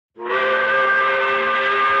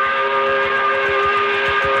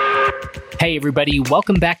Hey, everybody,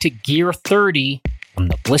 welcome back to Gear 30 on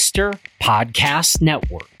the Blister Podcast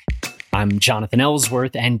Network. I'm Jonathan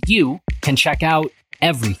Ellsworth, and you can check out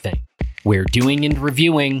everything we're doing and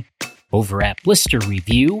reviewing over at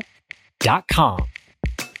blisterreview.com.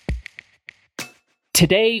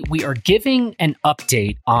 Today, we are giving an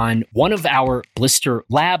update on one of our Blister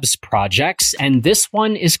Labs projects, and this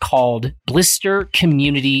one is called Blister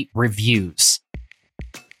Community Reviews.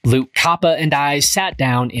 Luke Kappa and I sat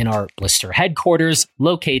down in our Blister headquarters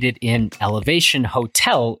located in Elevation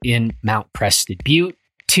Hotel in Mount Prested Butte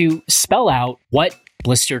to spell out what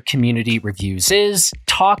Blister Community Reviews is,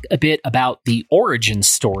 talk a bit about the origin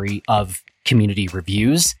story of community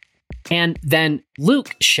reviews, and then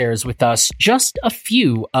Luke shares with us just a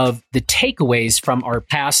few of the takeaways from our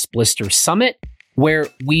past Blister Summit, where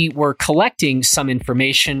we were collecting some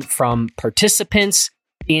information from participants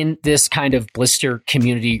in this kind of Blister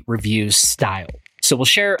community reviews style. So we'll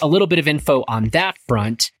share a little bit of info on that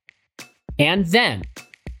front. And then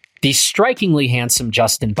the strikingly handsome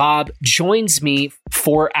Justin Bob joins me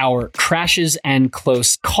for our Crashes and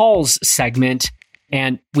Close Calls segment.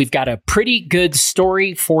 And we've got a pretty good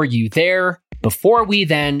story for you there before we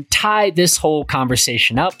then tie this whole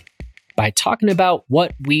conversation up by talking about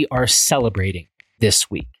what we are celebrating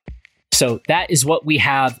this week. So that is what we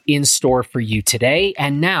have in store for you today.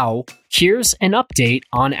 And now, here's an update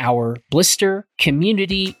on our Blister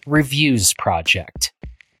Community Reviews project.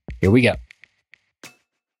 Here we go.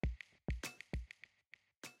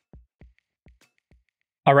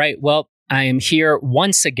 All right, well, I am here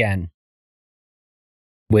once again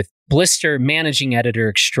with Blister Managing Editor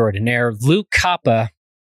Extraordinaire, Luke Kappa,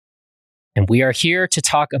 and we are here to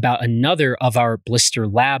talk about another of our Blister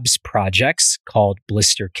Labs projects called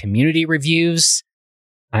Blister Community Reviews.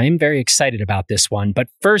 I'm very excited about this one. But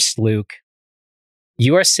first, Luke,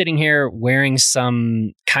 you are sitting here wearing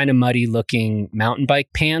some kind of muddy looking mountain bike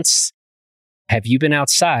pants. Have you been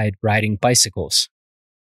outside riding bicycles?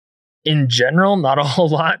 In general, not a whole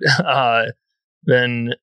lot.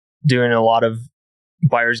 Been doing a lot of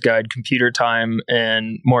buyer's guide computer time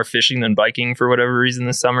and more fishing than biking for whatever reason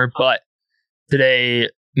this summer. But today,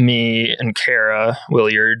 me and Kara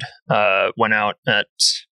Williard got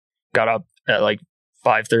up at like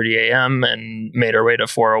 5:30 a.m. and made our way to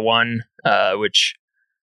 401, which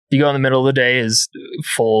if you go in the middle of the day is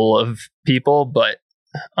full of people. But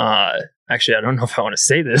actually, I don't know if I want to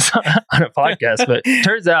say this on a podcast, but it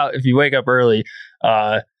turns out if you wake up early,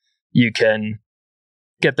 you can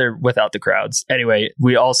get there without the crowds. Anyway,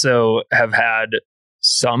 we also have had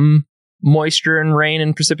some moisture and rain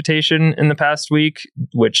and precipitation in the past week,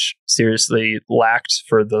 which seriously lacked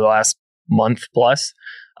for the last month plus.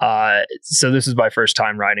 So this is my first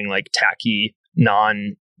time riding like tacky,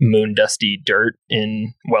 non-moon dusty dirt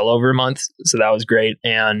in well over a month. So that was great.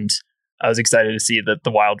 And I was excited to see that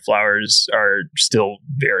the wildflowers are still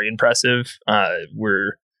very impressive.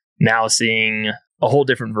 We're now seeing a whole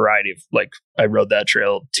different variety of, like, I rode that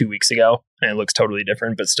trail 2 weeks ago and it looks totally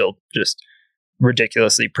different, but still just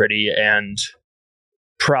ridiculously pretty and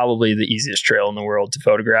probably the easiest trail in the world to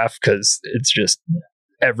photograph because it's just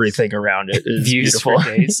everything around it is beautiful. For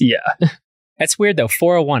days. Yeah. That's weird though.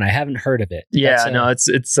 401, I haven't heard of it. Yeah,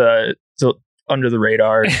 it's under the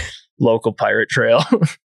radar local pirate trail.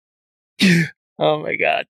 Oh my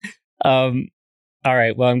God. All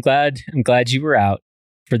right. Well, I'm glad you were out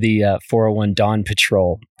for the 401 Dawn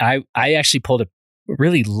Patrol. I actually pulled a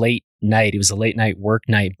really late night. It was a late night work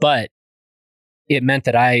night, but it meant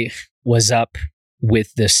that I was up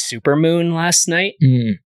with the supermoon last night.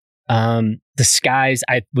 The skies,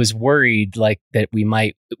 I was worried like that we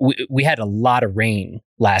had a lot of rain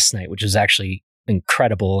last night, which was actually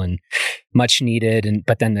incredible and much needed.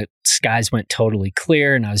 But then the skies went totally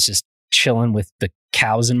clear and I was just chilling with the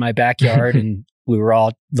cows in my backyard and we were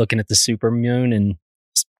all looking at the supermoon and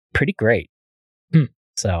it's pretty great.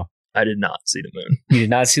 So I did not see the moon. You did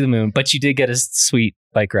not see the moon, but you did get a sweet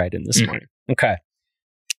bike ride in this morning. Okay.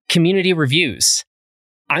 Community reviews.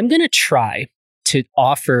 I'm going to try to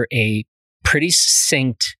offer a pretty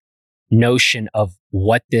succinct notion of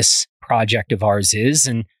what this project of ours is.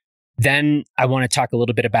 And then I want to talk a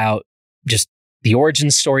little bit about just the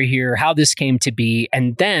origin story here, how this came to be.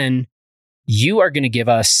 And then you are going to give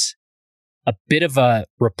us a bit of a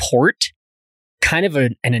report, kind of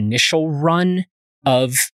an initial run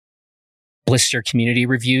of Blister community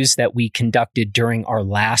reviews that we conducted during our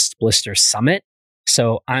last Blister Summit.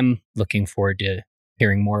 So I'm looking forward to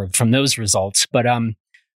hearing more from those results. But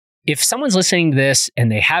if someone's listening to this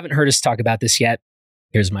and they haven't heard us talk about this yet,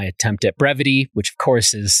 here's my attempt at brevity, which of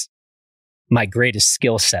course is my greatest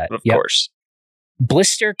skill set. Of course.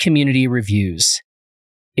 Blister community reviews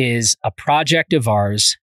is a project of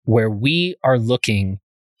ours where we are looking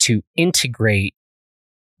to integrate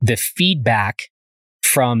the feedback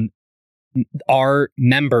from our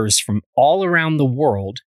members from all around the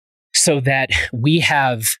world so that we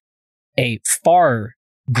have a far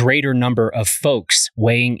greater number of folks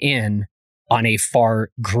weighing in on a far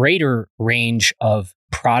greater range of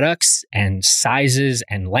products and sizes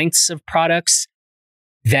and lengths of products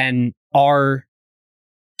than our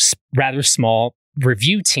rather small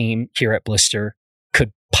review team here at Blister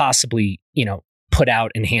could possibly, put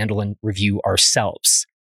out and handle and review ourselves.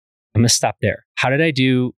 I'm going to stop there. How did I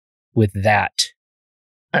do with that?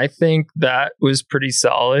 I think that was pretty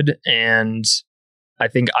solid. And I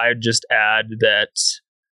think I'd just add that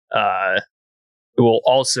it will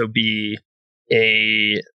also be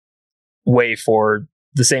a way for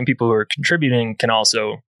the same people who are contributing can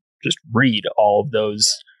also just read all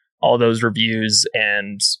those reviews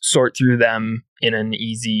and sort through them in an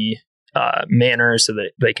easy manner so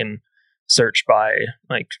that they can search by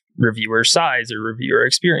like reviewer size or reviewer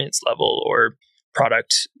experience level or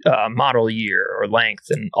product model year or length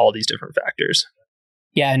and all these different factors.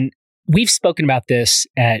 Yeah, and we've spoken about this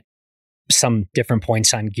at some different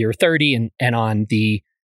points on Gear 30 and on the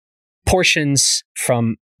portions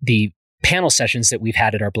from the panel sessions that we've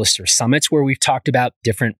had at our Blister Summits where we've talked about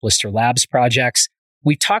different Blister Labs projects.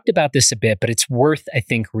 We've talked about this a bit, but it's worth, I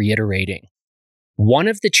think, reiterating. One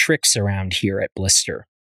of the tricks around here at Blister,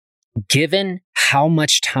 given how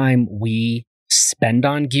much time we spend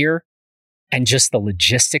on gear and just the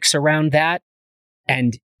logistics around that,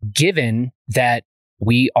 and given that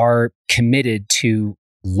we are committed to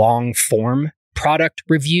long-form product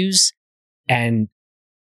reviews and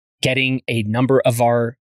getting a number of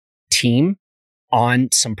our team on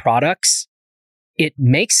some products, it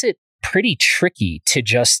makes it pretty tricky to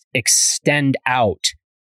just extend out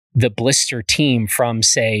the Blister team from,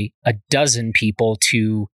 say, 12 people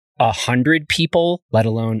to 100 people, let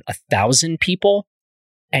alone 1,000 people.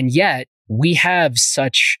 And yet we have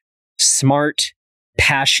such smart,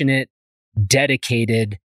 passionate,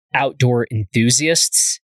 dedicated outdoor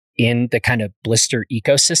enthusiasts in the kind of Blister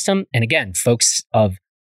ecosystem. And again, folks of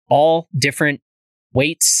all different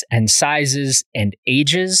weights and sizes and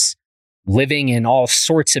ages, living in all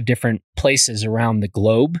sorts of different places around the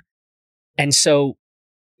globe. And so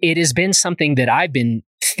it has been something that I've been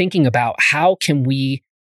thinking about. How can we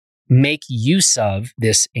make use of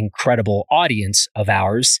this incredible audience of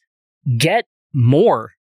ours, get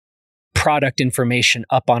more product information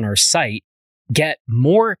up on our site, get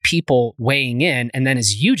more people weighing in, and then,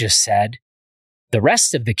 as you just said, the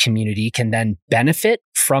rest of the community can then benefit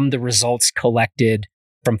from the results collected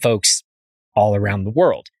from folks all around the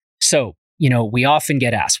world. So, we often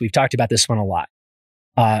get asked, we've talked about this one a lot,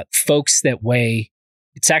 folks that weigh,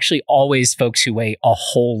 it's actually always folks who weigh a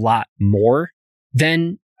whole lot more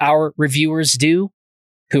than our reviewers do,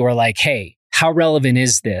 who are like, hey, how relevant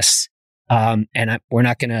is this? We're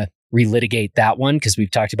not going to relitigate that one because we've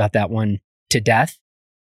talked about that one to death.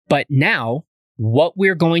 But now what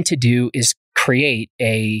we're going to do is create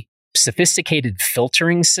a sophisticated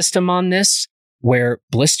filtering system on this where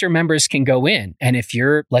Blister members can go in. And if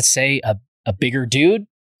you're, let's say, a bigger dude,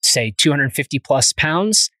 say 250 plus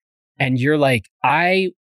pounds, and you're like, I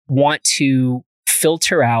want to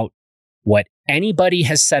filter out what anybody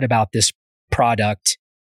has said about this product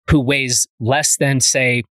who weighs less than,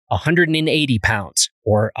 say, 180 pounds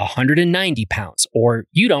or 190 pounds, or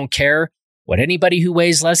you don't care what anybody who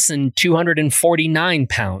weighs less than 249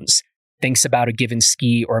 pounds thinks about a given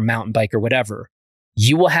ski or mountain bike or whatever,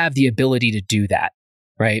 you will have the ability to do that,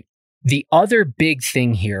 right? The other big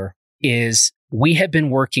thing here is we have been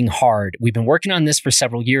working hard. We've been working on this for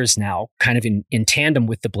several years now, kind of in tandem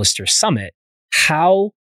with the Blister Summit.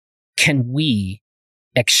 How can we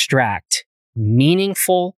extract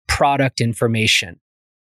meaningful product information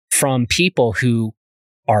from people who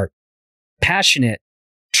are passionate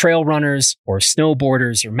trail runners or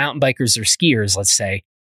snowboarders or mountain bikers or skiers, let's say,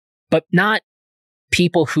 but not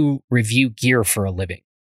people who review gear for a living?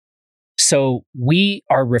 So we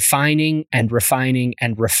are refining and refining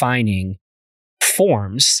and refining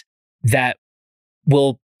forms that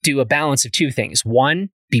will do a balance of two things. One,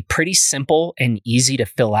 be pretty simple and easy to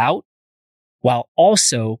fill out, while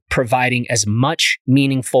also providing as much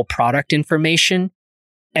meaningful product information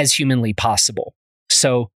as humanly possible.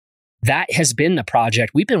 So that has been the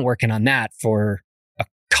project. We've been working on that for a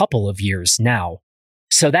couple of years now.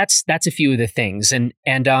 So that's a few of the things. And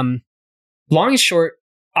long and short,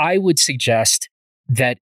 I would suggest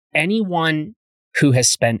that anyone who has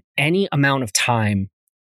spent any amount of time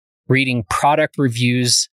reading product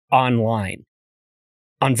reviews online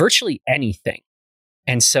on virtually anything,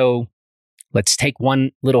 And so let's take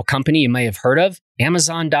one little company you may have heard of,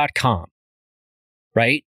 Amazon.com,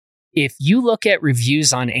 right? If you look at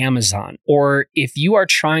reviews on Amazon, or if you are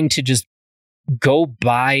trying to just go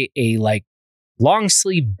buy a like long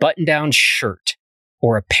sleeve button down shirt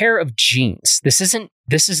or a pair of jeans, this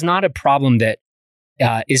is not a problem that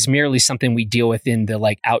is merely something we deal with in the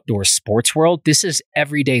like outdoor sports world. This is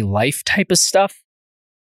everyday life type of stuff.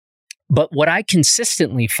 But what I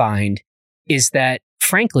consistently find is that,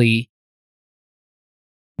 frankly,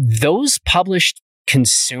 those published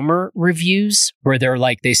consumer reviews where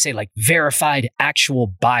they say like verified actual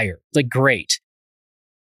buyer, like great.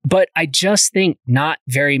 But I just think not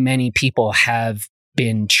very many people have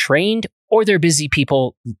been trained, or they're busy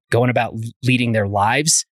people going about leading their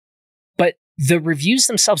lives. But the reviews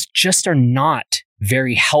themselves just are not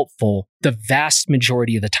very helpful the vast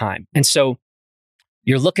majority of the time. And so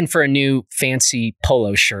you're looking for a new fancy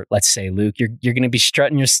polo shirt, let's say, Luke. You're going to be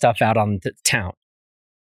strutting your stuff out on the town.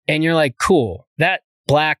 And you're like, cool, that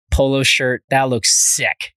black polo shirt, that looks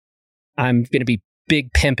sick. I'm going to be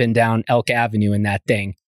big pimping down Elk Avenue in that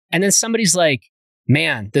thing. And then somebody's like,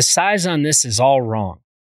 man, the size on this is all wrong.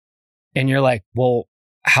 And you're like, well,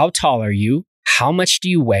 how tall are you? How much do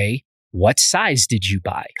you weigh? What size did you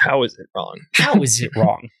buy? How is it wrong? How is it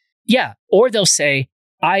wrong? Yeah. Or they'll say,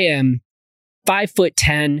 I am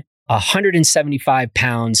 5'10", 175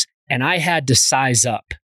 pounds, and I had to size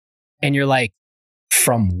up. And you're like,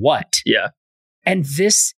 from what? Yeah. And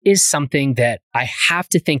this is something that I have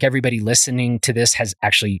to think everybody listening to this has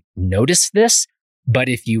actually noticed this. But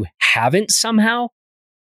if you haven't somehow,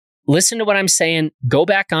 listen to what I'm saying. Go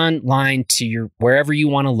back online to your wherever you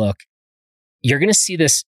want to look. You're going to see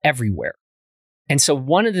this everywhere. And so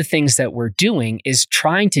one of the things that we're doing is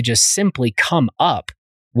trying to just simply come up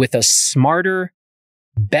with a smarter,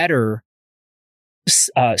 better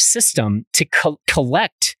system to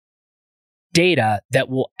collect data that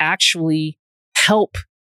will actually help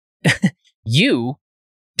you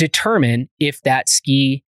determine if that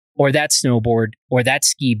ski or that snowboard or that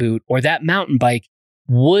ski boot or that mountain bike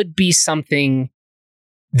would be something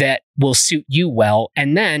that will suit you well.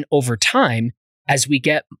 And then over time, as we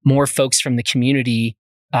get more folks from the community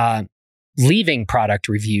leaving product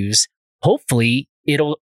reviews, hopefully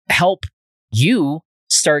it'll help you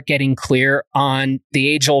start getting clear on the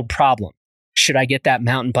age-old problem. Should I get that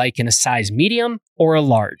mountain bike in a size medium or a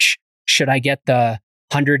large? Should I get the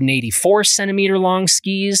 184 centimeter long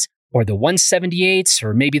skis or the 178s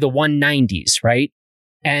or maybe the 190s, right?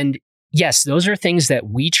 And yes, those are things that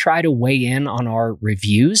we try to weigh in on our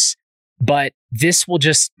reviews, but this will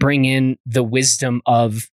just bring in the wisdom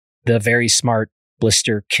of the very smart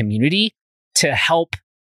Blister community to help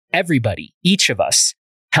everybody, each of us,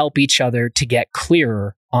 help each other to get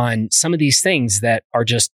clearer on some of these things that are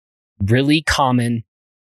just really common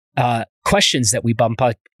questions that we bump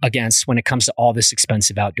up against when it comes to all this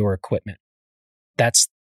expensive outdoor equipment. That's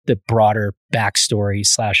the broader backstory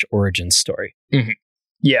 / origin story. Mm-hmm.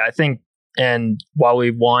 Yeah, I think, and while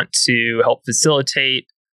we want to help facilitate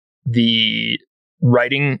the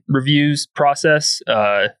writing reviews process,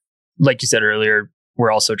 like you said earlier,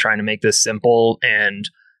 we're also trying to make this simple and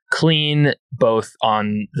clean, both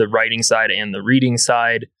on the writing side and the reading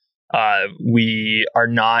side. We are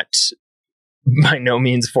not by no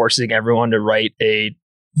means forcing everyone to write a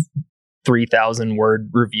 3,000 word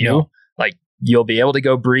review. No. Like, you'll be able to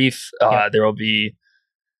go brief. Yeah. There will be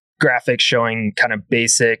graphics showing kind of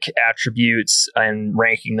basic attributes and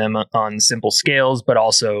ranking them on simple scales, but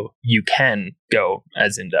also you can go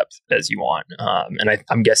as in depth as you want. And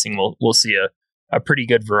I'm guessing we'll see a pretty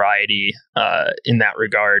good variety in that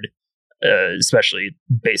regard, especially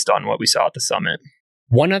based on what we saw at the summit.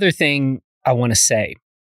 One other thing I want to say,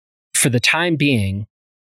 for the time being,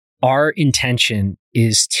 our intention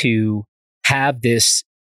is to have this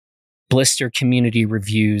Blister Community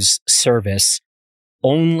Reviews service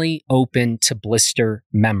only open to Blister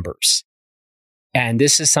members. And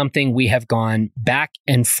this is something we have gone back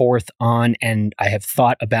and forth on, and I have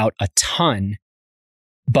thought about a ton.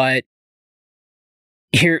 But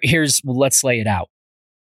let's lay it out.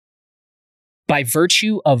 By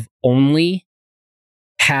virtue of only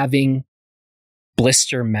having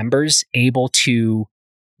Blister members able to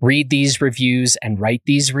read these reviews and write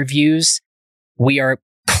these reviews, we are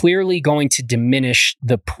clearly going to diminish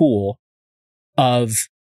the pool of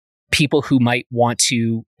people who might want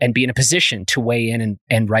to and be in a position to weigh in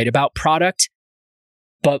and write about product.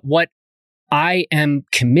 But what I am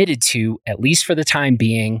committed to, at least for the time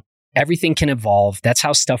being, everything can evolve. That's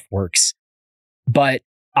how stuff works. But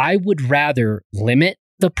I would rather limit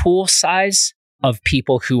the pool size of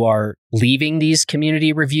people who are leaving these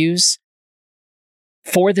community reviews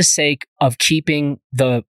for the sake of keeping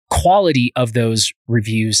the quality of those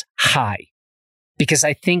reviews high. Because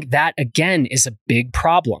I think that, again, is a big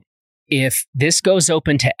problem. If this goes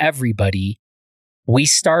open to everybody, we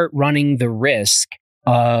start running the risk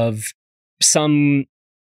of some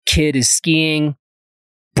kid is skiing,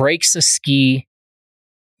 breaks a ski,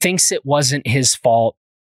 thinks it wasn't his fault.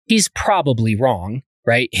 He's probably wrong,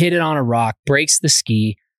 right? Hit it on a rock, breaks the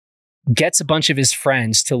ski, gets a bunch of his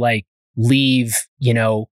friends to leave,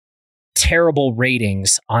 terrible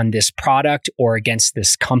ratings on this product or against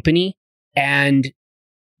this company. And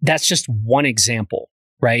that's just one example,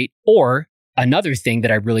 right? Or another thing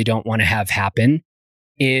that I really don't want to have happen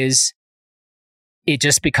is it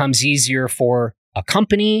just becomes easier for a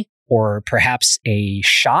company or perhaps a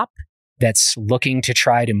shop that's looking to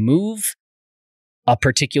try to move a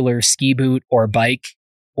particular ski boot or bike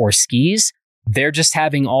or skis. They're just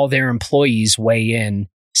having all their employees weigh in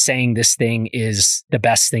saying this thing is the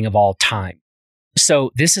best thing of all time.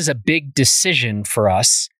 So this is a big decision for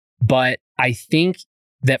us, but I think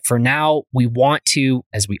that for now, we want to,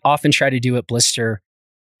 as we often try to do at Blister,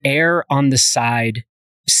 err on the side,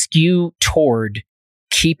 skew toward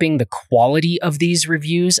keeping the quality of these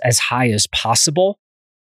reviews as high as possible,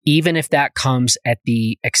 even if that comes at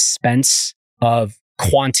the expense of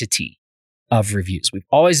quantity of reviews. We've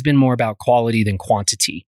always been more about quality than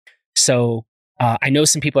quantity. So I know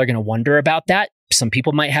some people are going to wonder about that. Some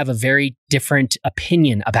people might have a very different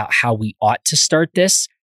opinion about how we ought to start this,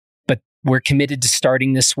 but we're committed to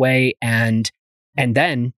starting this way and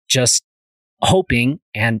then just hoping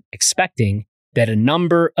and expecting that a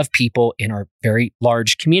number of people in our very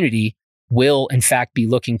large community will, in fact, be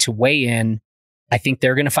looking to weigh in. I think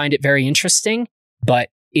they're going to find it very interesting, but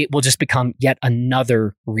it will just become yet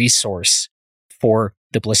another resource for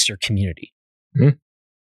the Blister community. Mm-hmm.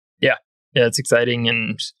 Yeah, it's exciting.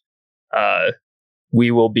 And we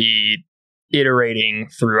will be iterating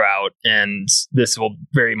throughout, and this will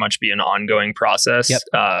very much be an ongoing process.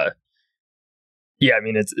 Yep.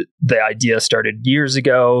 The idea started years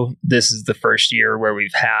ago. This is the first year where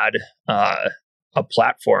we've had a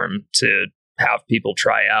platform to have people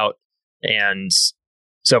try out. And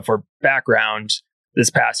so for background, this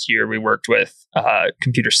past year, we worked with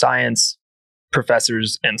computer science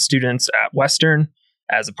professors and students at Western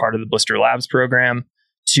as a part of the Blister Labs program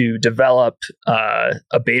to develop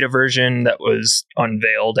a beta version that was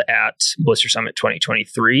unveiled at Blister Summit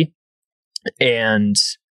 2023. And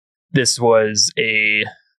this was a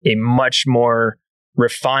much more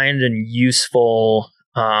refined and useful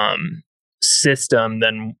system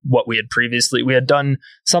than what we had previously. We had done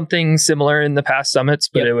something similar in the past summits,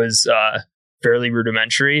 but It was fairly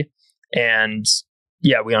rudimentary. And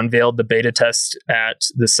yeah, we unveiled the beta test at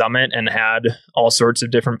the summit and had all sorts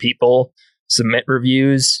of different people submit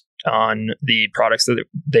reviews on the products that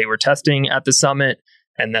they were testing at the summit.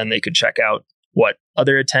 And then they could check out what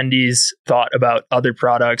other attendees thought about other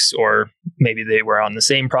products, or maybe they were on the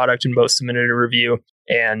same product and both submitted a review.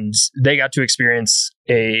 And they got to experience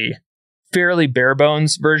a fairly bare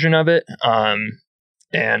bones version of it.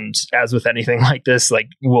 And as with anything like this,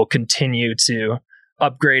 we'll continue to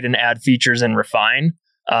upgrade and add features and refine.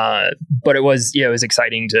 But it was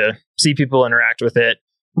exciting to see people interact with it,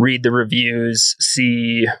 read the reviews,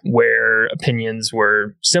 see where opinions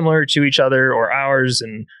were similar to each other or ours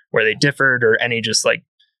and where they differed, or any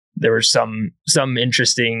there were some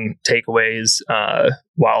interesting takeaways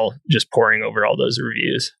while just poring over all those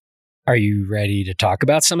reviews. Are you ready to talk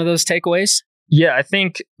about some of those takeaways? Yeah, I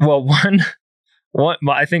think,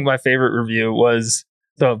 I think my favorite review was,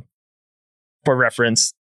 so for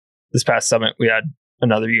reference, this past summit, we had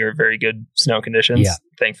another year of very good snow conditions,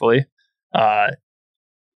 thankfully.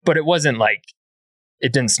 But it wasn't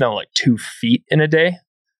it didn't snow 2 feet in a day,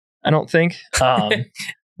 I don't think.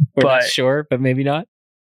 We're not sure, but maybe not.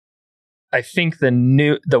 I think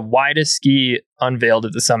the widest ski unveiled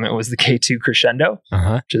at the summit was the K2 Crescendo,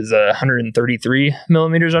 which is 133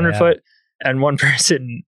 millimeters underfoot. And one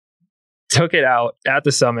person took it out at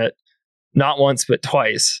the summit, not once, but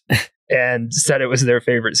twice, and said it was their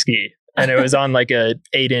favorite ski. And it was on a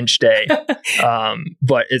 8-inch day.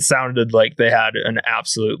 But it sounded like they had an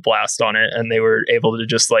absolute blast on it. And they were able to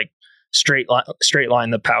just straight line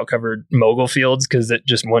the POW covered mogul fields because it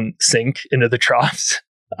just wouldn't sink into the troughs.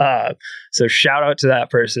 So shout out to that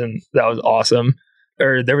person. That was awesome.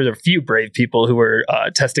 There was a few brave people who were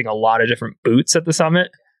testing a lot of different boots at the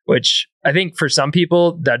summit, which I think for some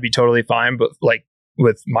people that'd be totally fine. But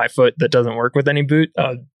with my foot, that doesn't work with any boot.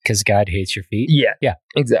 Because God hates your feet. Yeah,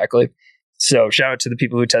 exactly. So shout out to the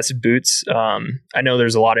people who tested boots. I know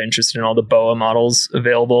there's a lot of interest in all the BOA models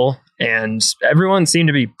available, And everyone seemed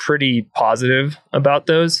to be pretty positive about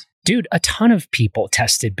those. Dude, a ton of people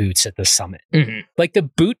tested boots at the summit. Mm-hmm. Like the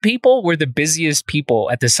boot people were the busiest people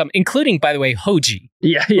at the summit, including, by the way, Hoji.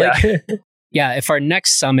 Yeah. Like, yeah, if our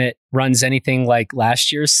next summit runs anything like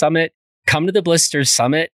last year's summit, come to the Blister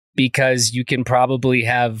summit because you can probably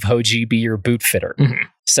have Hoji be your boot fitter. Mm-hmm.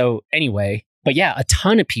 So anyway, but yeah, a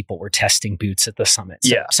ton of people were testing boots at the summit.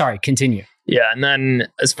 So, sorry, continue. Yeah. And then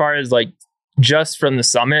as far as like just from the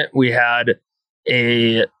summit, we had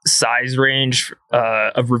a size range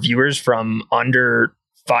of reviewers from under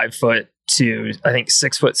 5 foot to I think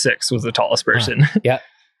 6'6" was the tallest person. Yeah.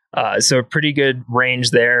 So a pretty good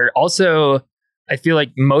range there. Also, I feel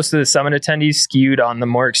like most of the summit attendees skewed on the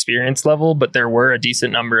more experienced level, but there were a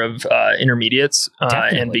decent number of intermediates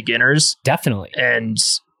and beginners. Definitely. And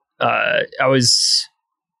I was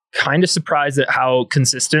kind of surprised at how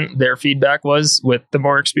consistent their feedback was with the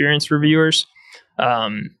more experienced reviewers.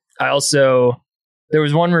 There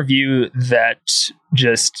was one review that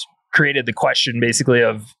just created the question basically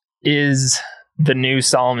of, is the new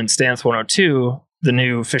Salomon Stance 102 the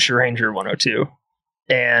new Fisher Ranger 102?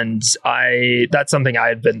 And that's something I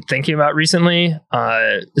had been thinking about recently,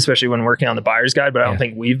 especially when working on the buyer's guide, but I don't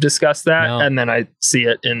think we've discussed that. No. And then I see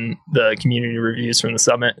it in the community reviews from the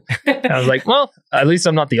summit. And I was like, well, at least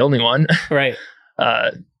I'm not the only one. Right.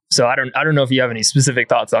 So I don't know if you have any specific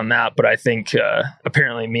thoughts on that, but I think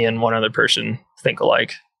apparently me and one other person think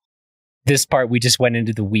alike. This part, we just went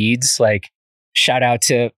into the weeds. Like, shout out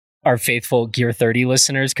to our faithful Gear 30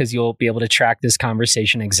 listeners, because you'll be able to track this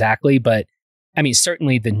conversation exactly. But I mean,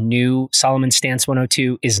 certainly the new Salomon Stance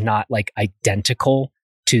 102 is not like identical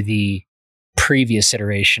to the previous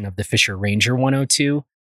iteration of the Fisher Ranger 102.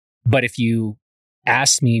 But if you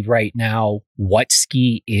ask me right now what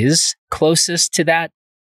ski is closest to that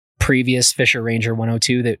previous Fisher Ranger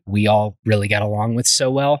 102 that we all really got along with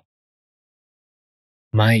so well,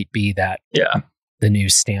 might be that. Yeah. The new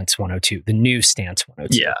Stance 102. The new Stance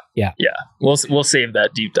 102. Yeah. We'll save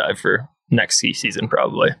that deep dive for next ski season,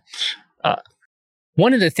 probably.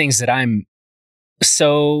 One of the things that I'm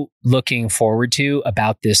so looking forward to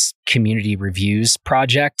about this community reviews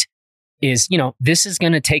project is, this is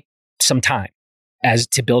going to take some time as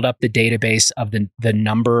to build up the database of the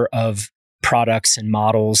number of products and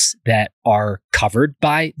models that are covered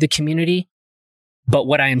by the community. But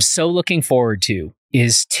what I am so looking forward to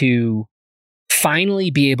is to finally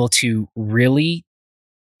be able to really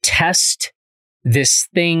test this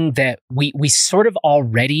thing that we sort of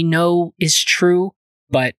already know is true.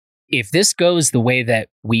 But if this goes the way that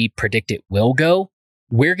we predict it will go,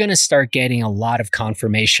 we're going to start getting a lot of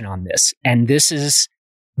confirmation on this. And this is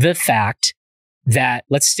the fact that,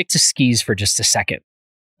 let's stick to skis for just a second.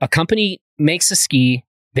 A company makes a ski,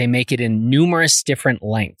 they make it in numerous different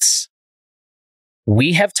lengths.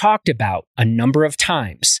 We have talked about a number of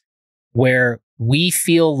times where we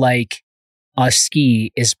feel like a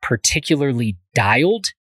ski is particularly dialed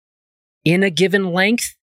in a given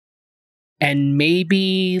length and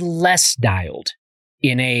maybe less dialed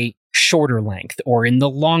in a shorter length or in the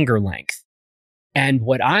longer length. And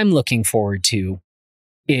what I'm looking forward to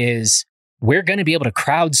is we're going to be able to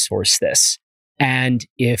crowdsource this. And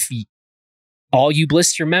if all you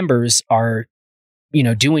Blister members are,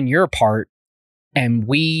 doing your part, and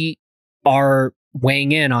we are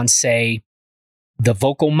weighing in on, say, the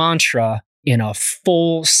vocal mantra in a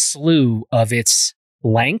full slew of its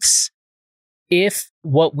lengths, if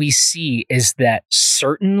what we see is that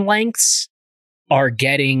certain lengths are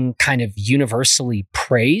getting kind of universally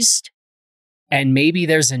praised, and maybe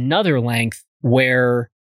there's another length where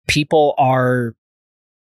people are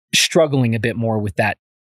struggling a bit more with that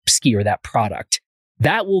ski or that product,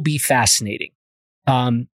 that will be fascinating.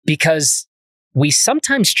 Because we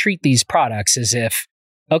sometimes treat these products as if,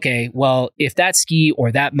 okay, well, if that ski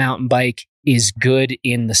or that mountain bike is good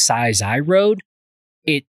in the size I rode,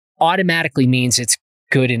 it automatically means it's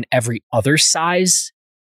good in every other size.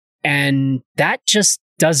 And that just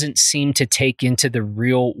doesn't seem to take into the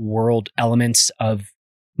real world elements of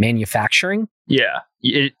manufacturing. Yeah,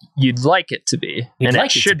 you'd like it to be, and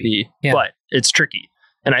it should be, but it's tricky.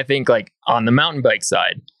 And I think like on the mountain bike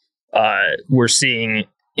side, we're seeing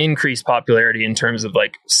increased popularity in terms of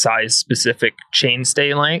like size specific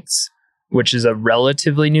chainstay lengths, which is a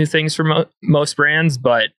relatively new thing for most brands.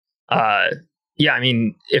 But I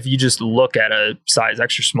mean, if you just look at a size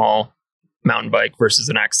extra small mountain bike versus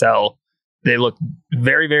an XL, they look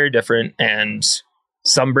very, very different. And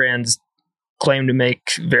some brands claim to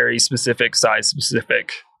make very specific size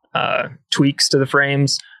specific tweaks to the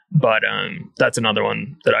frames. But that's another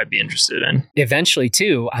one that I'd be interested in. Eventually,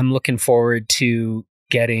 too, I'm looking forward to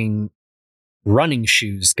getting running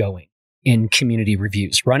shoes going in community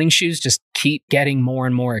reviews. Running shoes just keep getting more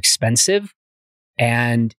and more expensive,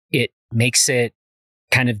 and it makes it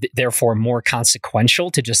kind of therefore more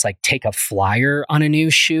consequential to just like take a flyer on a new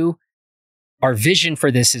shoe. Our vision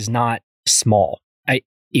for this is not small.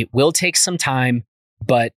 It will take some time,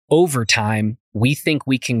 but over time, we think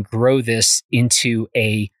we can grow this into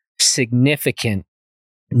a significant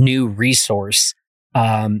new resource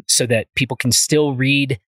so that people can still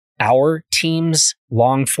read our team's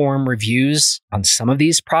long form reviews on some of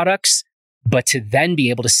these products, but to then be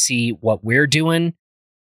able to see what we're doing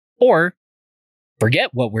or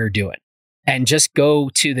forget what we're doing and just go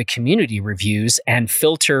to the community reviews and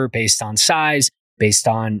filter based on size, based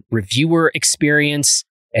on reviewer experience,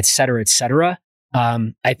 et cetera, et cetera.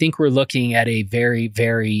 I think we're looking at a very,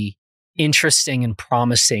 very interesting and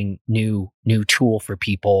promising new tool for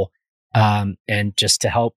people, and just to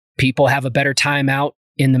help people have a better time out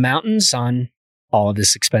in the mountains on all of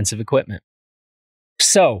this expensive equipment.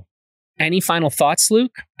 So, any final thoughts,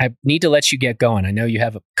 Luke? I need to let you get going. I know you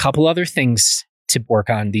have a couple other things to work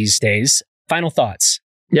on these days. Final thoughts.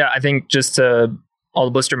 Yeah, I think just to all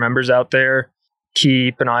the Blister members out there,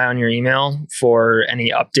 keep an eye on your email for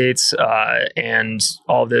any updates, and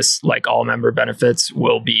all this, like all member benefits,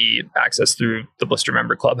 will be accessed through the Blister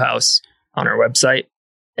Member Clubhouse on our website.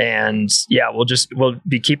 And yeah, we'll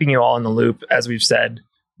be keeping you all in the loop. As we've said,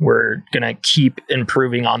 we're going to keep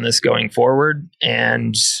improving on this going forward,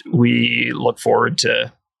 and we look forward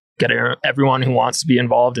to getting everyone who wants to be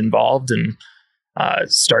involved and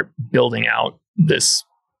start building out this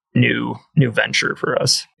new venture for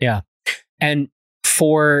us. Yeah. And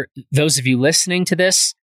for those of you listening to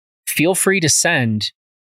this, feel free to send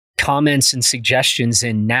comments and suggestions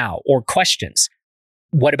in now, or questions.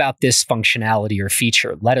 What about this functionality or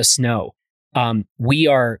feature? Let us know. We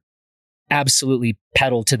are absolutely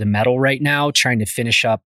pedal to the metal right now, trying to finish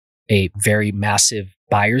up a very massive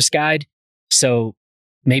buyer's guide. So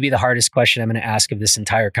maybe the hardest question I'm going to ask of this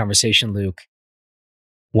entire conversation, Luke,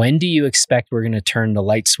 when do you expect we're going to turn the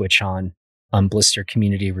light switch on Blister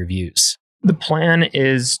community reviews? The plan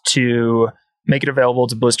is to make it available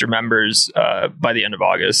to Blister members by the end of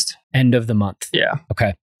August. End of the month. Yeah.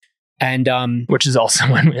 Okay. And which is also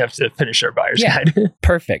when we have to finish our buyer's guide.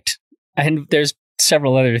 Perfect. And there's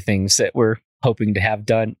several other things that we're hoping to have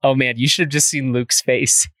done. Oh man, you should have just seen Luke's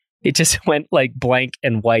face. It just went like blank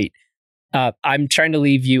and white. I'm trying to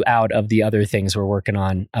leave you out of the other things we're working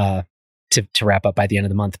on to wrap up by the end of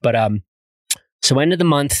the month. But so end of the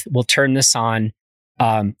month, we'll turn this on.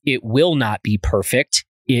 It will not be perfect.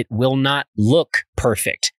 It will not look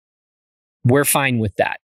perfect. We're fine with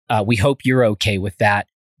that. We hope you're okay with that.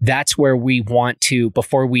 That's where we want to,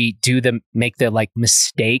 before we make the like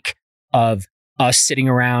mistake of us sitting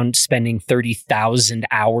around spending 30,000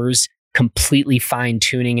 hours completely fine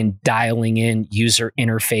tuning and dialing in user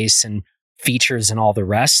interface and features and all the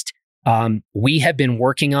rest. We have been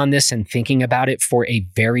working on this and thinking about it for a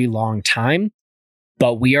very long time,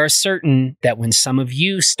 but we are certain that when some of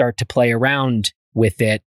you start to play around with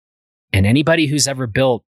it, and anybody who's ever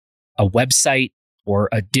built a website or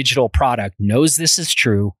a digital product knows this is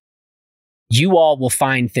true, you all will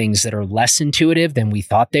find things that are less intuitive than we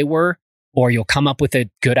thought they were, or you'll come up with a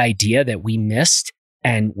good idea that we missed,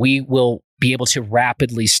 and we will be able to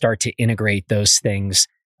rapidly start to integrate those things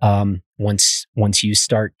once you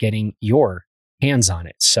start getting your hands on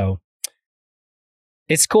it. So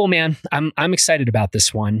it's cool, man. I'm excited about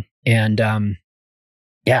this one, and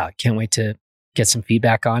yeah, I can't wait to get some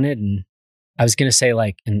feedback on it. And I was gonna say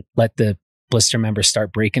and let the Blister members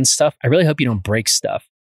start breaking stuff. I really hope you don't break stuff,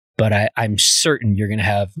 but I'm certain you're gonna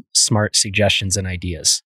have smart suggestions and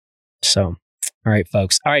ideas. So, all right,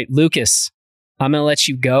 folks. All right, Lucas, I'm gonna let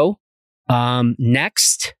you go.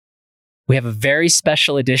 Next, we have a very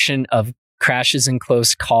special edition of Crashes and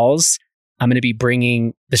Close Calls. I'm going to be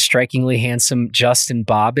bringing the strikingly handsome Justin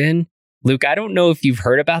Bob in. Luke, I don't know if you've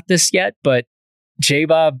heard about this yet, but J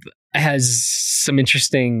Bob has some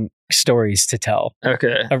interesting stories to tell.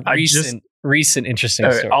 Okay. Recent interesting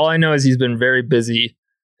stories. All I know is he's been very busy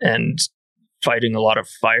and fighting a lot of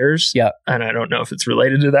fires. Yeah. And I don't know if it's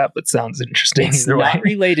related to that, but sounds interesting. It's not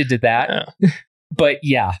related to that. Yeah. But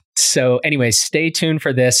yeah. So anyway, stay tuned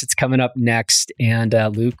for this. It's coming up next. And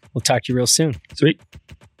Luke, we'll talk to you real soon. Sweet.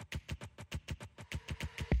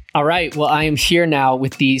 All right. Well, I am here now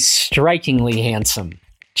with the strikingly handsome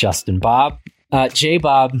Justin Bob. J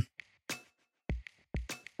Bob,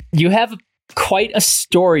 you have quite a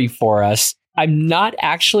story for us. I'm not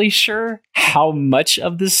actually sure how much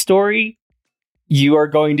of the story you are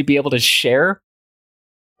going to be able to share,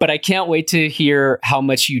 but I can't wait to hear how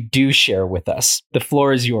much you do share with us. The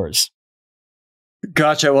floor is yours.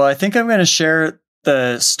 Gotcha. Well, I think I'm going to share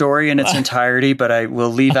the story in its entirety, but I will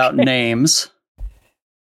leave out names.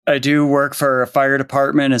 I do work for a fire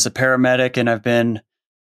department as a paramedic, and I've been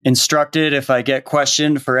instructed if I get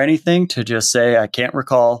questioned for anything to just say, I can't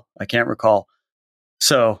recall.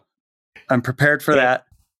 So I'm prepared for that.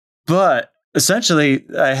 But essentially,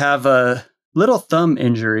 I have a little thumb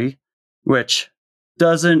injury, which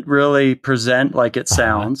doesn't really present like it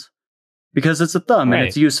sounds because it's a thumb and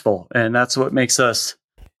it's useful. And that's what makes us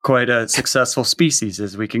quite a successful species,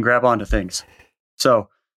 is we can grab onto things. So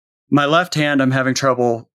my left hand, I'm having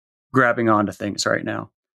trouble grabbing onto things right now.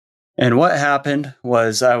 And what happened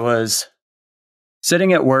was I was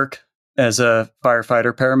sitting at work as a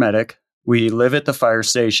firefighter paramedic. We live at the fire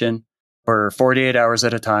station for 48 hours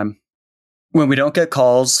at a time. When we don't get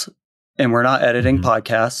calls and we're not editing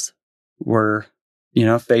podcasts, we're,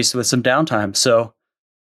 faced with some downtime. So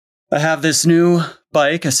I have this new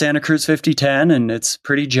bike, a Santa Cruz 5010, and it's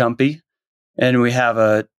pretty jumpy. And we have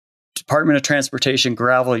a Department of Transportation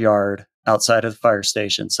gravel yard outside of the fire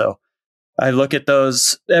station. So I look at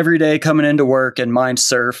those every day coming into work and mind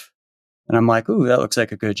surf. And I'm like, ooh, that looks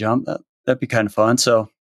like a good jump. That'd be kind of fun. So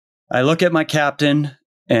I look at my captain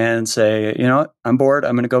and say, you know what? I'm bored.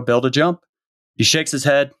 I'm going to go build a jump. He shakes his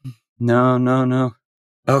head. No.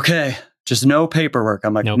 Okay. Just no paperwork.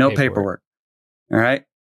 I'm like, no paperwork. All right.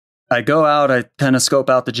 I go out. I kind of scope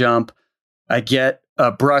out the jump. I get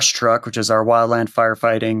a brush truck, which is our wildland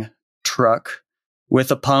firefighting truck,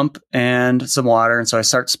 with a pump and some water. And so I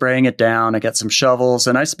start spraying it down. I get some shovels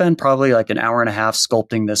and I spend probably like an hour and a half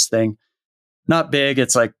sculpting this thing. Not big.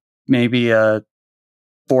 It's like maybe a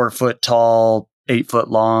 4 foot tall, 8 foot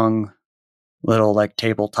long, little like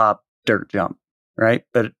tabletop dirt jump. Right.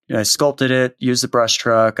 But I sculpted it, used the brush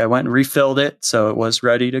truck. I went and refilled it. So it was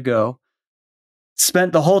ready to go.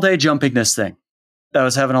 Spent the whole day jumping this thing. I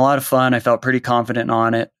was having a lot of fun. I felt pretty confident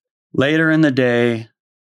on it. Later in the day,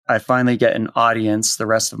 I finally get an audience. The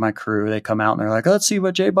rest of my crew, they come out and they're like, let's see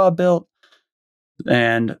what J-Bob built.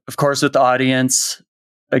 And of course, with the audience,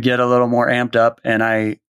 I get a little more amped up and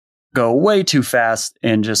I go way too fast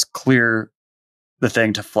and just clear the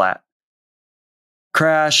thing to flat.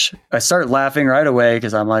 Crash. I start laughing right away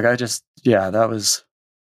because I'm like, that was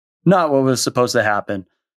not what was supposed to happen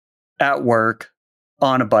at work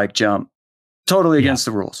on a bike jump. Totally against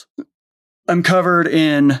the rules. I'm covered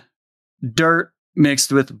in dirt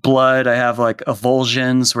mixed with blood. I have like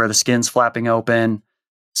avulsions where the skin's flapping open,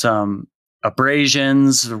 some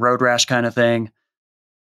abrasions, road rash kind of thing.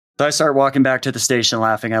 So I start walking back to the station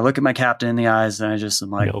laughing. I look at my captain in the eyes and I'm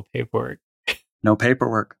like, no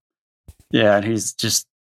paperwork. Yeah. And he's just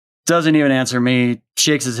doesn't even answer me,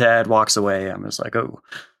 shakes his head, walks away. I'm just like, oh.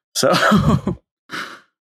 So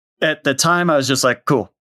at the time I was just like,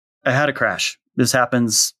 cool. I had a crash. This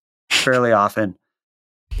happens fairly often.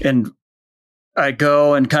 And I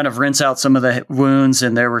go and kind of rinse out some of the wounds.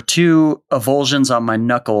 And there were 2 avulsions on my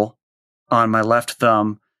knuckle on my left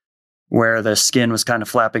thumb where the skin was kind of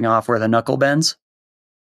flapping off where the knuckle bends.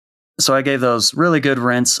 So I gave those really good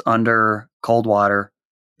rinse under cold water.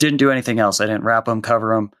 Didn't do anything else. I didn't wrap them,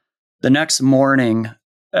 cover them. The next morning,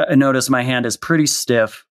 I noticed my hand is pretty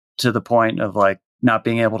stiff to the point of like not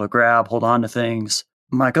being able to grab, hold on to things.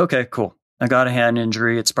 I'm like, okay, cool. I got a hand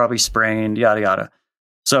injury. It's probably sprained, yada, yada.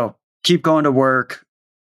 So keep going to work.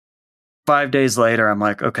 5 days later, I'm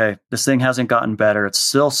like, okay, this thing hasn't gotten better. It's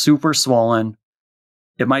still super swollen.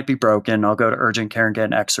 It might be broken. I'll go to urgent care and get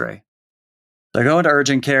an x-ray. So I go into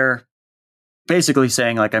urgent care, basically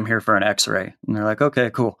saying like, I'm here for an x-ray. And they're like,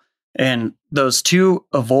 okay, cool. And those 2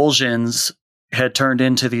 avulsions had turned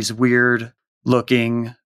into these weird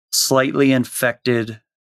looking, slightly infected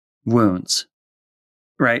wounds.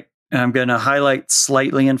 Right. And I'm going to highlight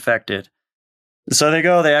slightly infected. So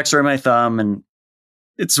they x-ray my thumb, and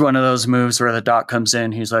it's one of those moves where the doc comes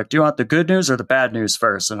in. He's like, do you want the good news or the bad news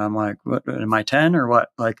first? And I'm like, what, am I 10 or what?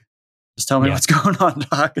 Like, just tell me what's going on,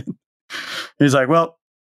 doc. And he's like, well,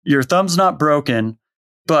 your thumb's not broken,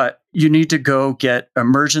 but you need to go get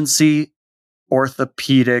emergency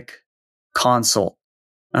orthopedic consult.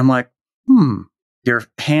 I'm like, your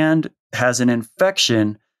hand has an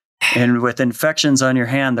infection. And with infections on your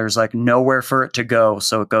hand, there's like nowhere for it to go.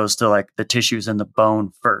 So it goes to like the tissues in the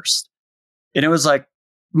bone first. And it was like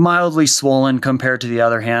mildly swollen compared to the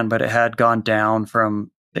other hand, but it had gone down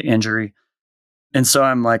from the injury. And so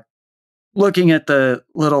I'm like looking at the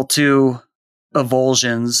little 2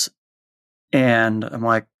 avulsions and I'm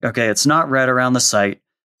like, okay, it's not red around the site.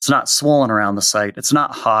 It's not swollen around the site. It's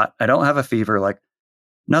not hot. I don't have a fever. Like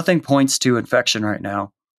nothing points to infection right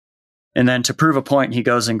now. And then to prove a point, he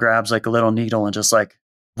goes and grabs like a little needle and just like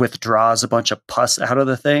withdraws a bunch of pus out of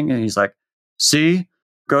the thing. And he's like, see,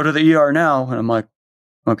 go to the ER now. And I'm like,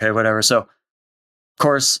 okay, whatever. So, of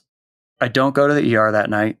course, I don't go to the ER that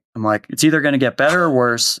night. I'm like, it's either going to get better or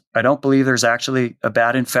worse. I don't believe there's actually a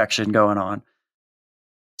bad infection going on.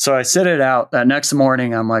 So I sit it out. That next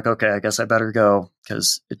morning, I'm like, okay, I guess I better go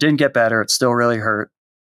because it didn't get better. It still really hurt.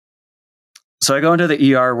 So I go into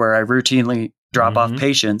the ER where I routinely drop off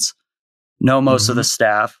patients, know most of the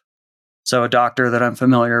staff. So a doctor that I'm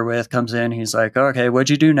familiar with comes in. He's like, okay, what'd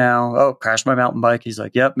you do now? Oh, crashed my mountain bike. He's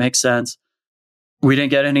like, yep, makes sense. We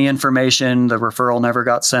didn't get any information. The referral never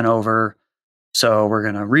got sent over. So we're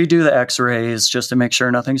going to redo the x-rays just to make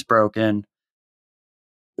sure nothing's broken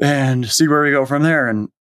and see where we go from there. And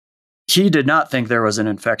he did not think there was an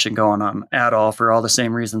infection going on at all for all the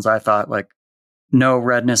same reasons I thought, like no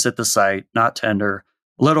redness at the site, not tender,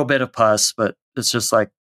 a little bit of pus, but it's just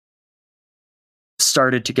like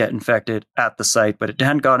started to get infected at the site, but it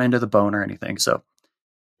hadn't gone into the bone or anything. So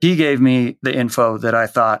he gave me the info that I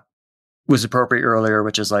thought was appropriate earlier,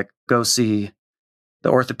 which is like, go see the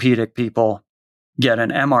orthopedic people, get an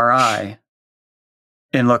MRI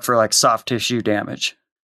and look for like soft tissue damage.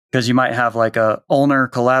 Because you might have like a ulnar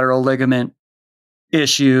collateral ligament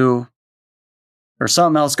issue or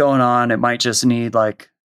something else going on. It might just need like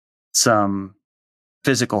some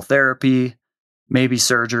physical therapy, maybe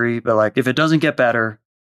surgery. But like if it doesn't get better,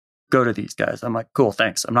 go to these guys. I'm like, cool,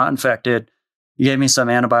 thanks. I'm not infected. You gave me some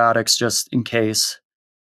antibiotics just in case.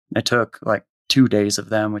 I took like 2 days of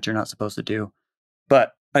them, which you're not supposed to do.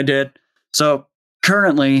 But I did. So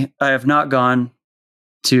currently, I have not gone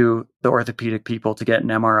to the orthopedic people to get an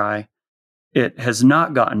MRI. It has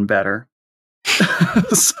not gotten better.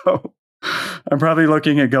 So I'm probably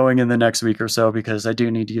looking at going in the next week or so because I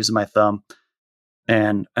do need to use my thumb.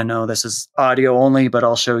 And I know this is audio only, but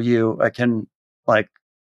I'll show you. I can like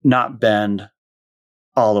not bend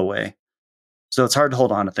all the way. So it's hard to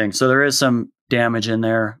hold on to things. So there is some damage in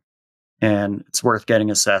there and it's worth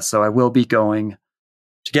getting assessed. So I will be going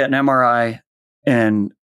to get an MRI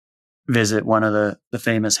and visit one of the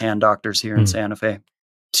famous hand doctors here in Santa Fe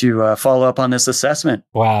to follow up on this assessment.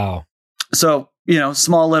 Wow. So,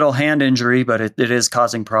 small little hand injury, but it is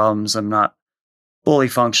causing problems. I'm not fully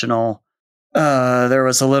functional. There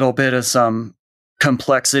was a little bit of some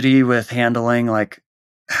complexity with handling like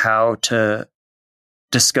how to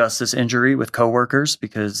discuss this injury with coworkers,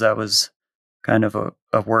 because that was kind of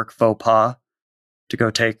a work faux pas to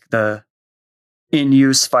go take the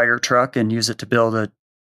in-use fire truck and use it to build a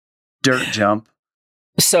dirt jump.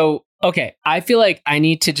 So, okay, I feel like I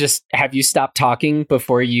need to just have you stop talking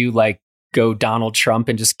before you like go Donald Trump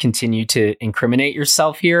and just continue to incriminate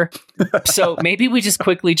yourself here. So maybe we just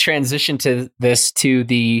quickly transition to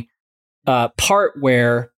the part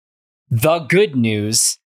where the good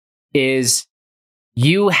news is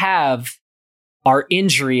you have our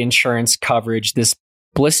injury insurance coverage, this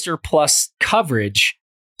Blister Plus coverage.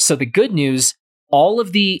 So the good news, all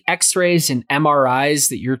of the x-rays and MRIs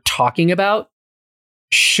that you're talking about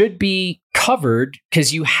should be covered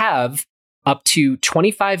because you have up to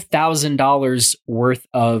 $25,000 worth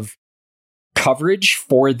of coverage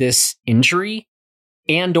for this injury,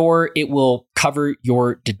 and or it will cover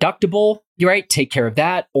your deductible. You're right, take care of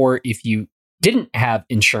that. Or if you didn't have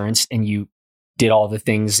insurance and you did all the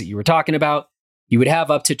things that you were talking about, you would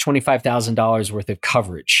have up to $25,000 worth of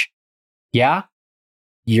coverage. Yeah?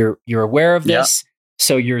 You're aware of this. Yep.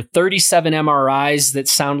 So your 37 MRIs that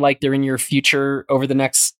sound like they're in your future over the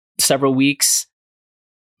next several weeks,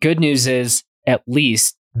 good news is at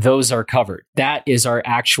least those are covered. That is our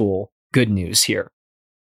actual good news here.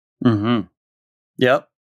 Mm-hmm. Yep.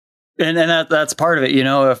 And that's part of it.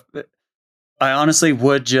 If I honestly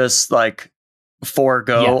would just like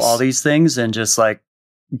forego all these things and just like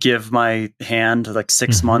give my hand like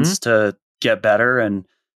 6 months to get better, and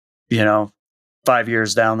 5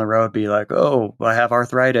 years down the road be like, oh, I have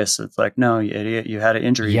arthritis. It's like, no, you idiot, you had an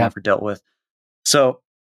injury you never dealt with. So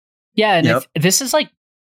yeah, and this is like,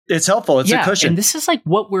 it's helpful. It's a cushion. And this is like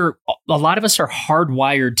what a lot of us are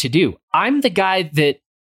hardwired to do. I'm the guy that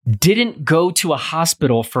didn't go to a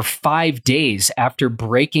hospital for 5 days after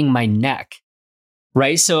breaking my neck.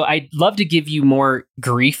 Right. So I'd love to give you more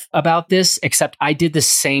grief about this, except I did the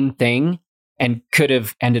same thing and could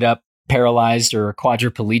have ended up paralyzed or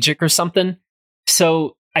quadriplegic or something.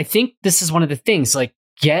 So I think this is one of the things, like,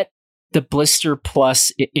 get the Blister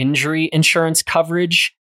Plus injury insurance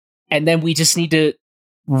coverage. And then we just need to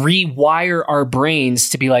rewire our brains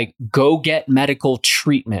to be like, go get medical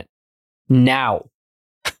treatment now.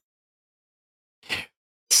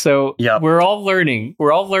 So we're all learning.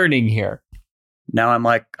 We're all learning here. Now I'm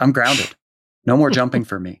like, I'm grounded. No more jumping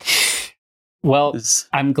for me. Well,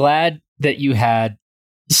 I'm glad that you had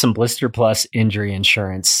some Blister Plus injury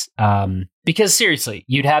insurance. Because seriously,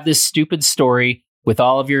 you'd have this stupid story with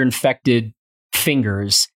all of your infected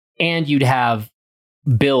fingers, and you'd have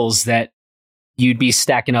bills that you'd be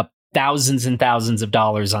stacking up thousands and thousands of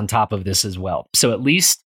dollars on top of this as well. So at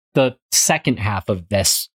least the second half of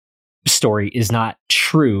this story is not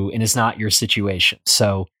true and is not your situation.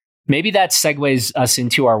 So maybe that segues us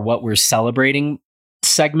into our what we're celebrating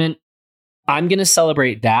segment. I'm going to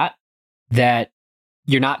celebrate that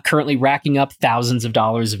you're not currently racking up thousands of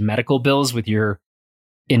dollars of medical bills with your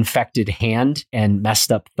infected hand and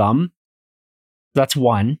messed up thumb. That's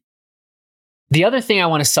one. The other thing I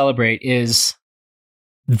want to celebrate is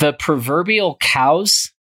the proverbial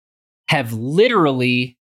cows have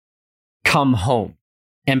literally come home.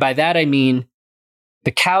 And by that, I mean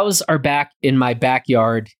the cows are back in my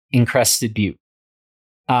backyard in Crested Butte.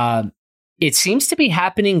 It seems to be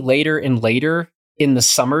happening later and later in the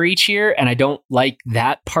summer each year, and I don't like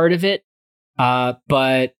that part of it.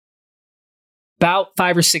 But about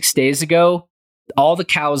 5 or 6 days ago, all the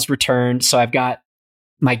cows returned. So I've got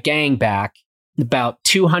my gang back, about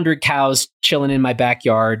 200 cows chilling in my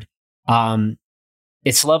backyard.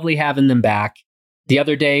 It's lovely having them back. The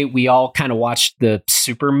other day, we all kind of watched the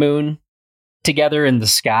supermoon together in the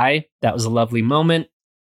sky. That was a lovely moment.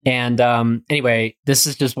 And anyway, this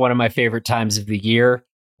is just one of my favorite times of the year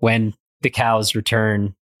when the cows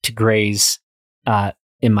return to graze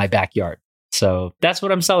in my backyard. So that's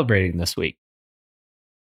what I'm celebrating this week.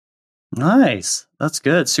 Nice. That's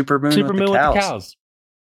good. Supermoon with the cows.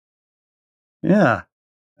 Yeah.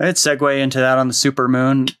 I'd segue into that on the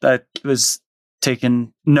supermoon. I was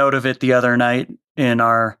taking note of it the other night in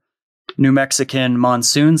our New Mexican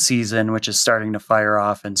monsoon season, which is starting to fire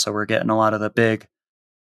off. And so we're getting a lot of the big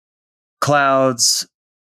clouds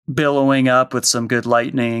billowing up with some good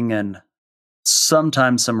lightning and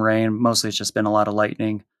sometimes some rain. Mostly it's just been a lot of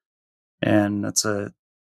lightning. And that's a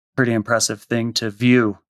pretty impressive thing to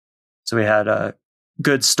view. So we had a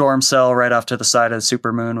good storm cell right off to the side of the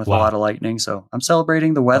supermoon with a lot of lightning. So I'm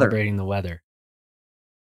celebrating the weather.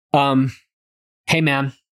 Hey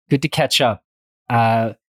man, good to catch up.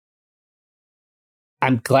 I'm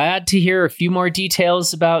glad to hear a few more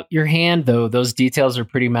details about your hand, though those details are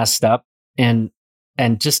pretty messed up. And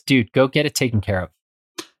just, dude, go get it taken care of.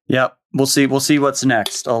 Yep. We'll see what's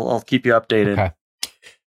next. I'll keep you updated. Okay.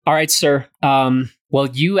 All right, sir. Well,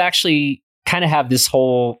 you actually kind of have this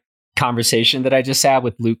whole conversation that I just had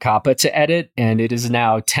with Luke Kappa to edit, and it is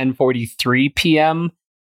now 10:43 p.m.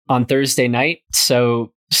 on Thursday night.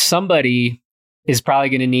 So somebody is probably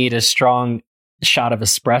going to need a strong shot of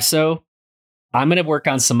espresso. I'm going to work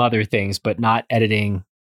on some other things, but not editing,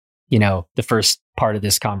 the first part of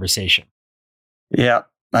this conversation. Yeah,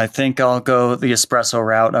 I think I'll go the espresso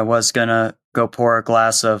route. I was going to go pour a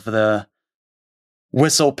glass of the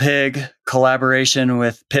Whistle Pig collaboration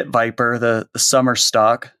with Pit Viper. The Summer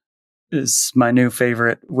Stock is my new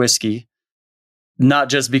favorite whiskey. Not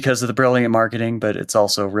just because of the brilliant marketing, but it's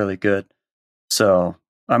also really good. So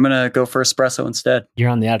I'm going to go for espresso instead. You're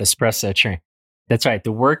on the out espresso train. That's right.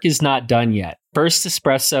 The work is not done yet. First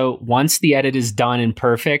espresso. Once the edit is done and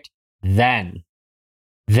perfect, then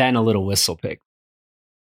a little Whistle Pig.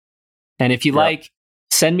 And if you like,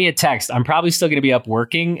 send me a text. I'm probably still going to be up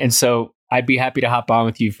working. And so I'd be happy to hop on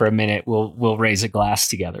with you for a minute. We'll raise a glass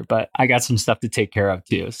together, but I got some stuff to take care of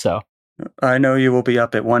too. So I know you will be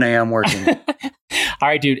up at 1 a.m. working. All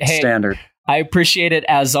right, dude. Hey, standard. I appreciate it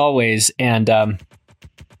as always. And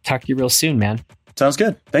talk to you real soon, man. Sounds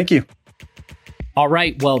good. Thank you. All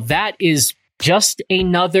right. Well, that is just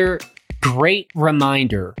another great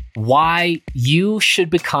reminder why you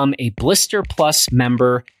should become a Blister Plus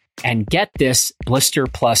member and get this Blister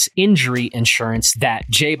Plus injury insurance that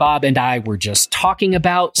J. Bob and I were just talking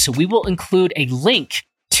about. So we will include a link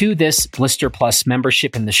to this Blister Plus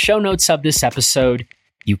membership in the show notes of this episode.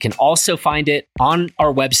 You can also find it on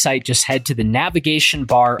our website. Just head to the navigation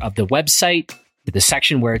bar of the website to the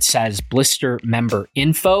section where it says Blister Member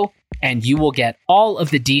Info, and you will get all of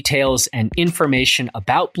the details and information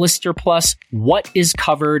about Blister Plus, what is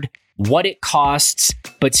covered, what it costs.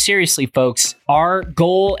 But seriously, folks, our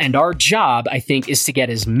goal and our job, I think, is to get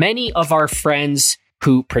as many of our friends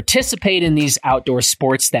who participate in these outdoor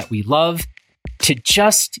sports that we love to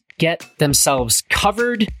just get themselves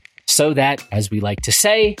covered so that, as we like to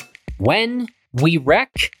say, when we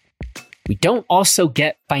wreck, we don't also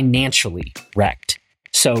get financially wrecked.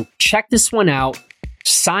 So check this one out,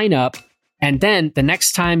 sign up, and then the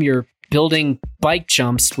next time you're building bike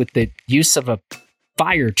jumps with the use of a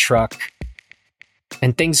fire truck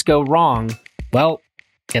and things go wrong, well,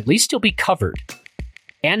 at least you'll be covered.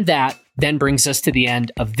 And that then brings us to the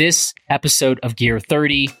end of this episode of Gear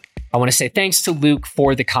 30. I want to say thanks to Luke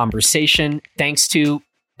for the conversation. Thanks to,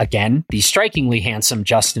 again, the strikingly handsome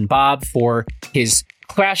Justin Bob for his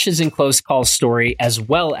crashes and close calls story, as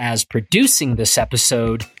well as producing this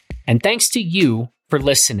episode. And thanks to you for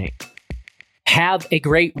listening. Have a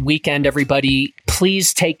great weekend, everybody.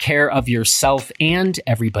 Please take care of yourself and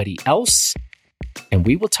everybody else. And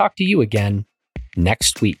we will talk to you again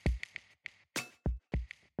next week.